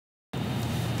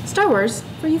Star Wars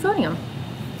for euphonium.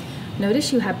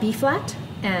 Notice you have B flat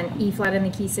and E flat in the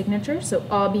key signature, so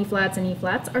all B flats and E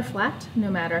flats are flat,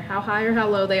 no matter how high or how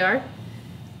low they are.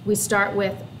 We start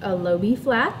with a low B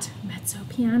flat, mezzo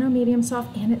piano, medium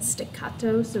soft, and it's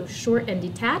staccato, so short and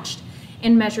detached.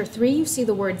 In measure 3, you see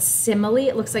the word simile.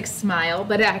 It looks like smile,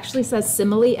 but it actually says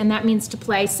simile, and that means to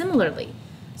play similarly.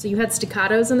 So you had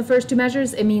staccatos in the first 2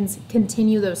 measures. It means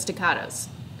continue those staccatos,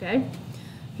 okay?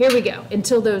 Here we go,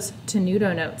 until those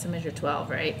tenuto notes in measure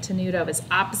 12, right? Tenuto is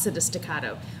opposite of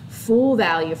staccato. Full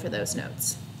value for those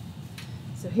notes.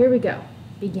 So here we go,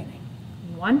 beginning.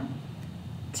 1,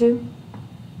 2,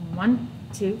 1,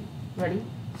 2, ready?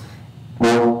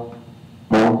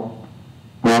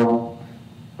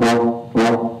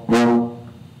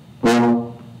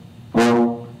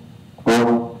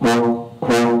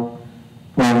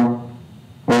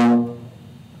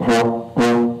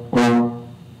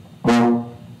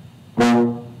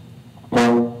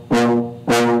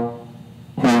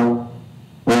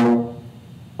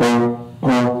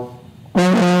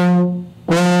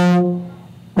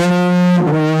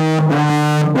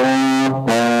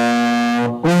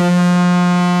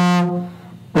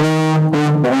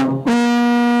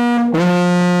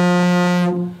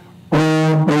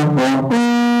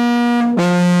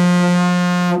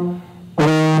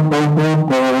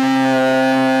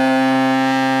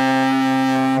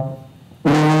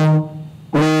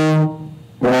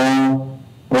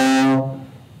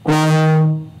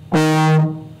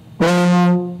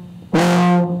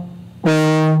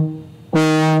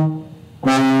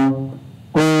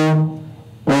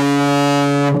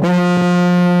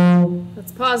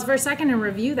 Pause for a second and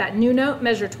review that new note,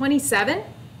 measure 27,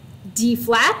 D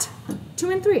flat, 2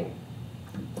 and 3.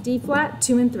 D flat,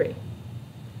 2 and 3.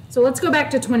 So let's go back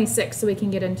to 26 so we can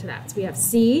get into that. So we have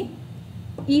C,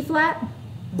 E flat,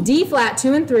 D flat,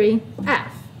 2 and 3,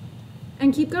 F,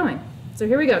 and keep going. So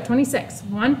here we go, 26.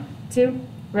 1, 2,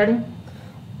 ready?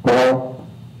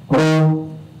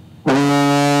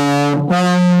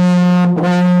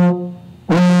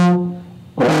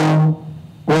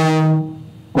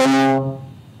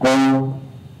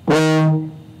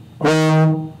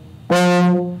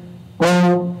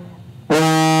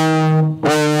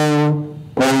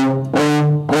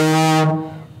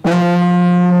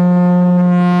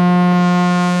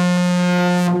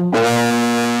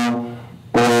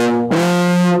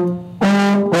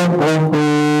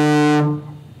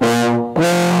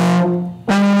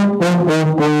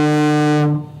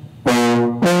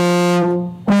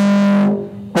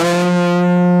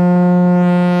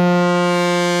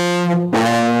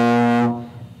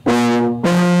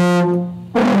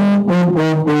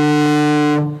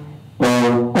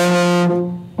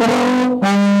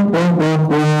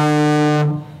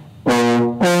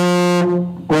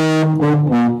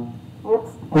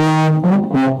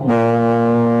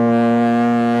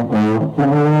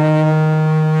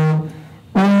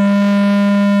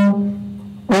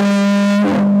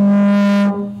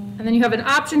 And then you have an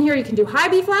option here. You can do high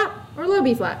B flat or low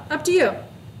B flat. Up to you.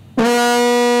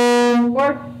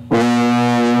 Or